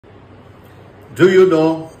Do you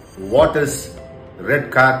know what is red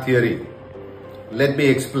car theory? Let me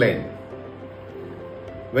explain.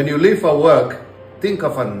 When you leave for work, think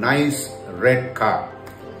of a nice red car.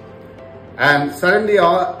 And suddenly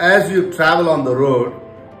as you travel on the road,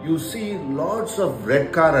 you see lots of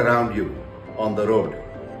red car around you on the road.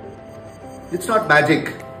 It's not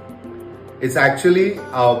magic. It's actually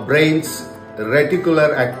our brain's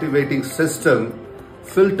reticular activating system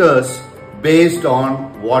filters based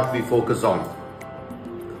on what we focus on.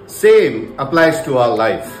 Same applies to our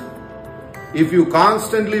life. If you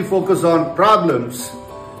constantly focus on problems,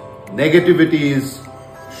 negativity is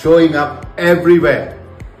showing up everywhere.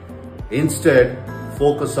 Instead,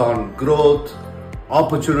 focus on growth,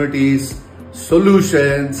 opportunities,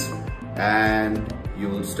 solutions, and you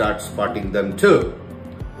will start spotting them too.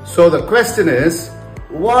 So the question is,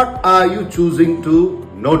 what are you choosing to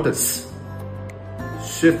notice?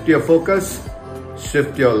 Shift your focus,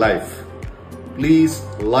 shift your life. Please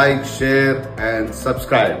like, share, and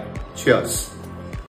subscribe. Cheers.